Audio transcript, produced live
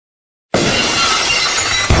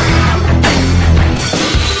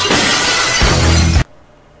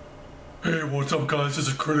What's up, guys? This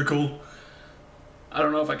is Crytikal. I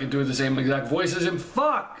don't know if I can do the same exact voice as him.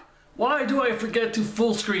 Fuck! Why do I forget to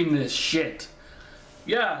full screen this shit?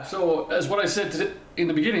 Yeah, so as what I said in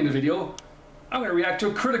the beginning of the video, I'm going to react to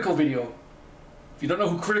a Crytikal video. If you don't know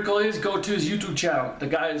who Crytikal is, go to his YouTube channel. The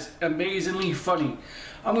guy is amazingly funny.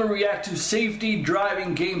 I'm going to react to safety,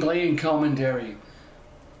 driving, gameplay, and commentary.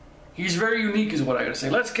 He's very unique is what I gotta say.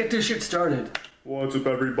 Let's get this shit started. What's up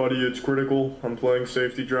everybody, it's Crytikal. I'm playing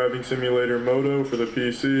Safety Driving Simulator Moto for the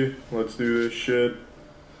PC. Let's do this shit.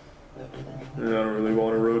 I don't really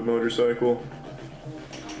want a road motorcycle.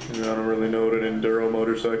 I don't really know what an enduro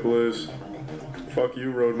motorcycle is. Fuck you,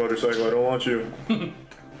 road motorcycle, I don't want you.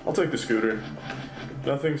 I'll take the scooter.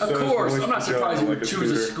 Nothing says of course, I'm not surprised you would like choose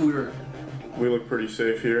a scooter. We look pretty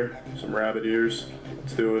safe here. Some rabbit ears.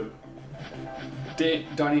 Let's do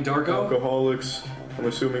it. Donnie Darko? Alcoholics. I'm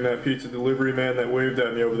assuming that pizza delivery man that waved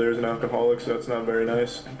at me over there is an alcoholic, so that's not very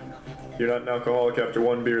nice. You're not an alcoholic after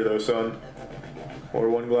one beer though, son. Or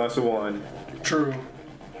one glass of wine. True.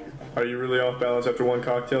 Are you really off balance after one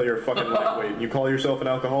cocktail? You're a fucking lightweight. You call yourself an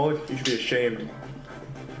alcoholic? You should be ashamed.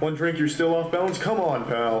 One drink, you're still off balance? Come on,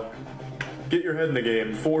 pal. Get your head in the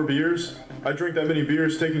game. 4 beers? I drink that many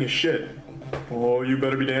beers taking a shit. Oh, you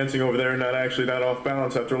better be dancing over there and not actually that off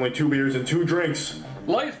balance after only 2 beers and 2 drinks.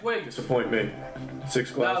 Lightweight. Disappoint me.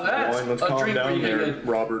 6 glasses of wine. Let's calm down there,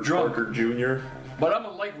 Robert drunk. Parker Jr. But I'm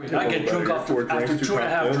a lightweight. I get drunk after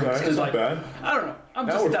 2.5 drinks. Because like, bad. I don't know. I'm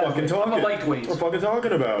now just we're fucking talking. I'm a lightweight. That's what we're fucking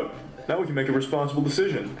talking about. Now we can make a responsible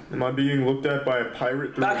decision. Am I being looked at by a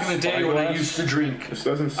pirate through Back in the day when I used to drink, this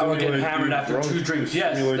doesn't I would get simulate hammered being after drunk. 2 drinks. This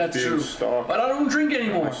Yes, that's true. stalked. But I don't drink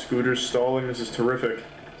anymore. My scooter's stalling. This is terrific.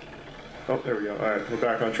 Oh, there we go. Alright, we're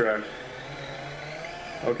back on track.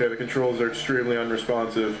 Okay, the controls are extremely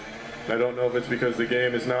unresponsive. I don't know if it's because the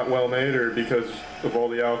game is not well made or because of all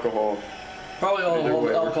the alcohol. Probably all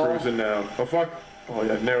the alcohol. We're cruising now. Oh fuck! Oh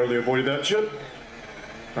yeah, narrowly avoided that shit.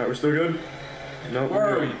 Alright, we're still good? No,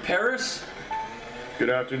 Where are we? Paris? Good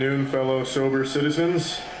afternoon, fellow sober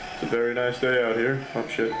citizens. It's a very nice day out here. Oh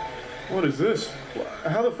shit. What is this?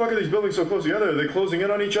 How the fuck are these buildings so close together? Are they closing in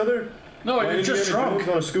on each other? No, you're just drunk.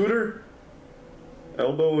 On a scooter?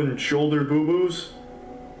 Elbow and shoulder boo-boos?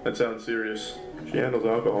 That sounds serious. She handles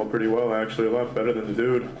alcohol pretty well, actually. A lot better than the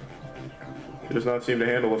dude. She does not seem to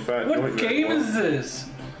handle a fat joint. What game is this?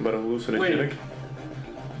 But hallucinogenic. Wait.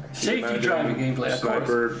 Safety driving gameplay, of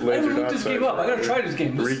Sniper, course. laser I haven't looked this game up. I gotta try this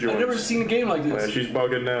game. I've never seen a game like this. Yeah, she's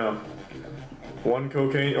bugging now. 1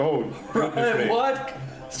 cocaine. Oh, goodness me. What?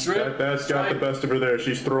 Strip. That's got the best of her there.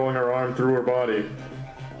 She's throwing her arm through her body.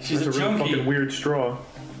 She's That's a really junkie. Fucking weird straw.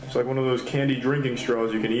 It's like one of those candy drinking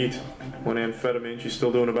straws you can eat. When amphetamine, she's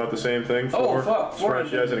still doing about the same thing. 4. Oh fuck! 4.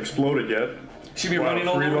 She hasn't exploded yet. She'd be running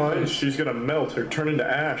all 3 over lines. the place. She's gonna melt or turn into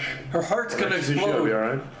ash. Her heart's gonna She'll explode. be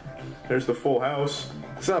alright. There's the full house.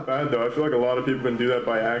 It's not bad though. I feel like a lot of people can do that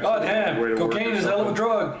by accident. God damn! Cocaine is a hell of a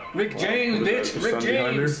drug. Rick James, bitch. Rick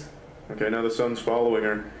James. Okay, now the sun's following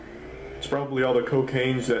her. It's probably all the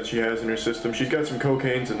cocaines that she has in her system. She's got some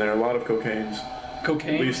cocaines in there. A lot of cocaines.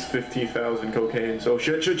 Cocaine? At least 50,000 cocaines. Oh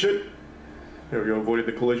shit, shit, shit. There we go. Avoided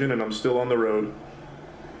the collision and I'm still on the road.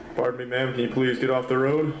 Pardon me, ma'am. Can you please get off the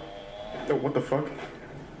road? Oh, what the fuck?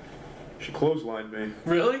 She clotheslined me.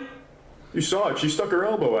 Really? You saw it. She stuck her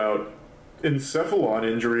elbow out. Encephalon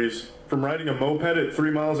injuries from riding a moped at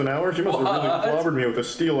 3 miles an hour. She must have really clobbered me with a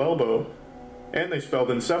steel elbow. And they spelled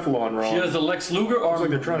encephalon wrong. She has the Lex Luger arm. It's like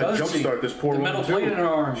they're trying to jumpstart this poor woman too. Plate in her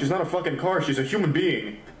arm. She's not a fucking car. She's a human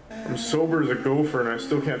being. I'm sober as a gopher and I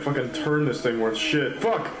still can't fucking turn this thing worth shit.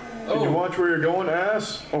 Fuck! Can you watch where you're going,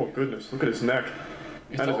 ass? Oh goodness, look at his neck.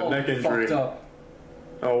 That is a neck injury. Fucked up.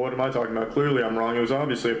 Oh, what am I talking about? Clearly I'm wrong. It was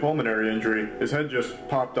obviously a pulmonary injury. His head just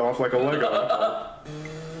popped off like a Lego.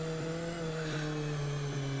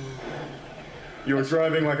 You were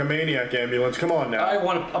driving like a maniac ambulance. Come on now.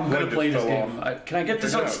 I'm gonna play this game. Can I get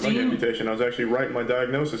this on Steam? I was actually right in my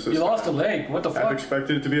diagnosis. You lost a leg. What the fuck? I've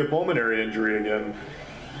expected it to be a pulmonary injury again.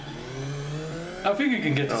 I think you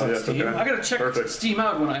can get this on Steam. Okay. I gotta check Steam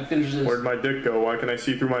out when I finish this. Where'd my dick go? Why can I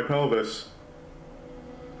see through my pelvis?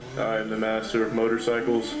 I am the master of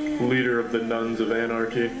motorcycles, leader of the nuns of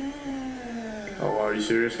anarchy. Oh wow, are you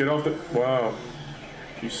serious? Get off the... Wow.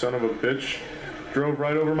 You son of a bitch. Drove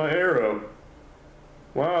right over my arrow.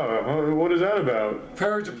 Wow, what is that about?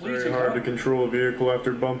 Paraplegic, Very hard to control a vehicle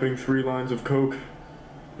after bumping 3 lines of coke.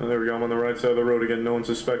 Oh, there we go, I'm on the right side of the road again. No one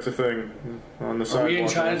suspects a thing. On the sidewalk. Are we in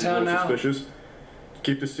Chinatown now? Suspicious.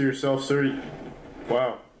 Keep this to yourself, sir.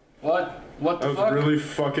 Wow. What? What the fuck? That was really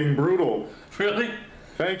fucking brutal. Really?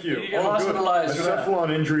 Thank you. You get hospitalized. Good.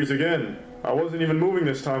 Encephalon injuries again. I wasn't even moving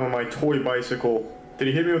this time on my toy bicycle. Did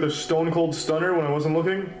he hit me with a stone cold stunner when I wasn't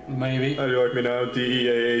looking? Maybe. How do you like me now, DEA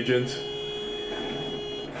agent?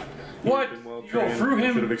 What? Well, You go through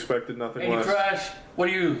him? Should have expected nothing And less. you crash. What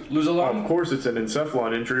do you lose a lung? Of course it's an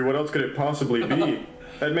encephalon injury. What else could it possibly be?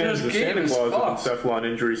 That man is the Santa Claus of encephalon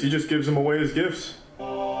injuries. He just gives them away as gifts.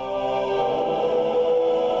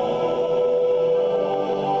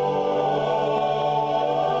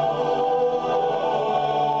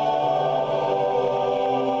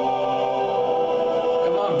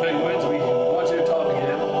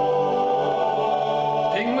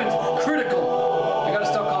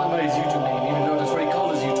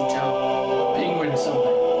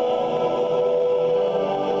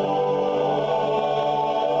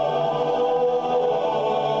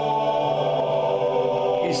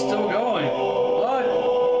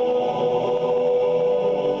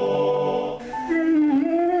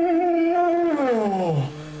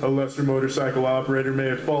 A lesser motorcycle operator may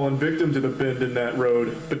have fallen victim to the bend in that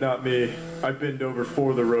road, but not me. I bend over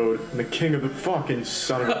for the road. I'm the king of the fucking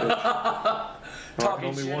son of a bitch. I can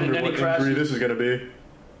only wonder what injury this is gonna be.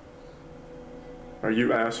 Are you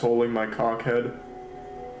assholing my cockhead?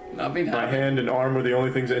 Not being My hand and arm were the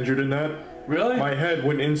only things injured in that? Really? My head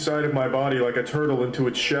went inside of my body like a turtle into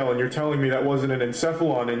its shell, and you're telling me that wasn't an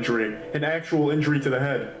encephalon injury, an actual injury to the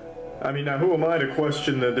head. I mean, now who am I to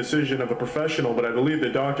question the decision of a professional, but I believe the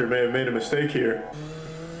doctor may have made a mistake here.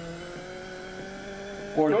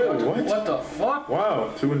 Or what the fuck?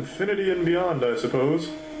 Wow, to infinity and beyond, I suppose.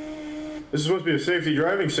 This is supposed to be a safety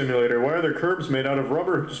driving simulator. Why are there curbs made out of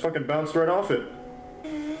rubber? Just fucking bounced right off it.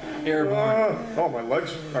 Airborne. Oh, my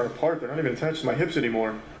legs are apart. They're not even attached to my hips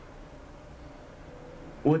anymore.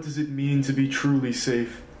 What does it mean to be truly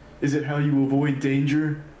safe? Is it how you avoid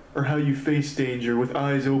danger? Or how you face danger with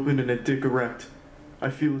eyes open and a dick erect? I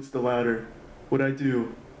feel it's the latter. What I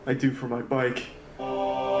do for my bike.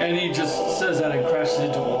 And he just says that and crashes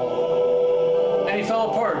into a wall. And he fell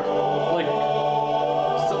apart. Like,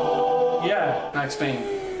 so, yeah, Max Payne.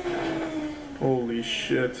 Holy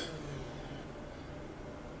shit.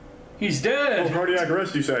 He's dead! Oh, cardiac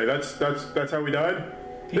arrest, you say? That's how he died?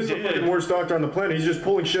 This is the fucking worst doctor on the planet. He's just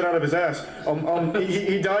pulling shit out of his ass.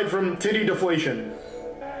 He died from titty deflation.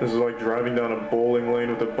 This is like driving down a bowling lane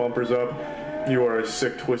with the bumpers up. You are a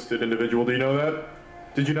sick, twisted individual. Do you know that?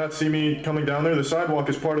 Did you not see me coming down there? The sidewalk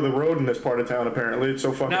is part of the road in this part of town, apparently. It's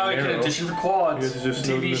so fucking narrow. Now I can audition for quads. You guys just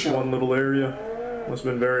TV this show. one little area. Must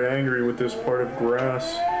have been very angry with this part of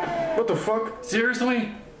grass. What the fuck?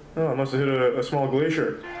 Seriously? Oh, I must have hit a small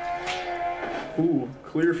glacier. Ooh,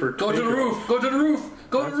 clear for Go to the roof! Go to the roof!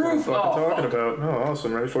 Go to the roof! What I'm talking fuck. about. Oh,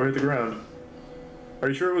 awesome, right before I hit the ground. Are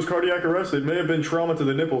you sure it was cardiac arrest? It may have been trauma to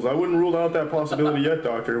the nipples. I wouldn't rule out that possibility yet,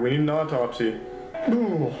 doctor. We need an autopsy.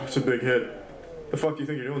 Ooh, that's a big hit. The fuck do you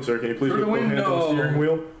think you're doing, sir? Can you please put both hands on the steering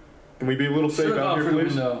wheel? Can we be a little safe out here,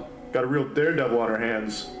 please? Got a real daredevil on our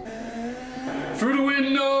hands. Through the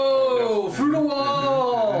window! Yes. Through the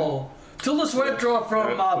wall! Till the sweat drop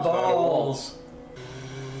from my balls.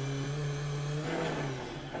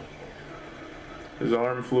 His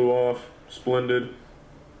arm flew off. Splendid.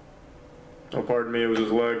 Oh, pardon me, it was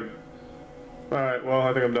his leg. Alright, well,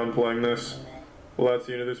 I think I'm done playing this. Well, that's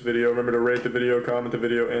the end of this video. Remember to rate the video, comment the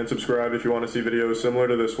video, and subscribe if you want to see videos similar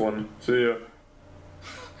to this one. See ya.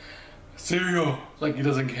 See ya. Like he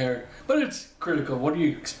doesn't care. But it's Crytikal. What do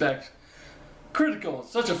you expect? Crytikal.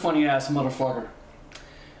 Such a funny ass motherfucker.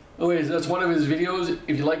 Anyways, that's one of his videos.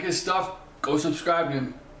 If you like his stuff, go subscribe to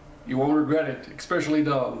him. You won't regret it. Especially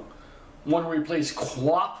the one where he plays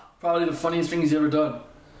Quap. Probably the funniest thing he's ever done.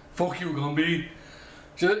 Fuck you, Gumby.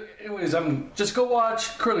 Anyways, just go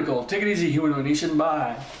watch Crytikal. Take it easy, Human Nation.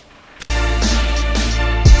 Bye.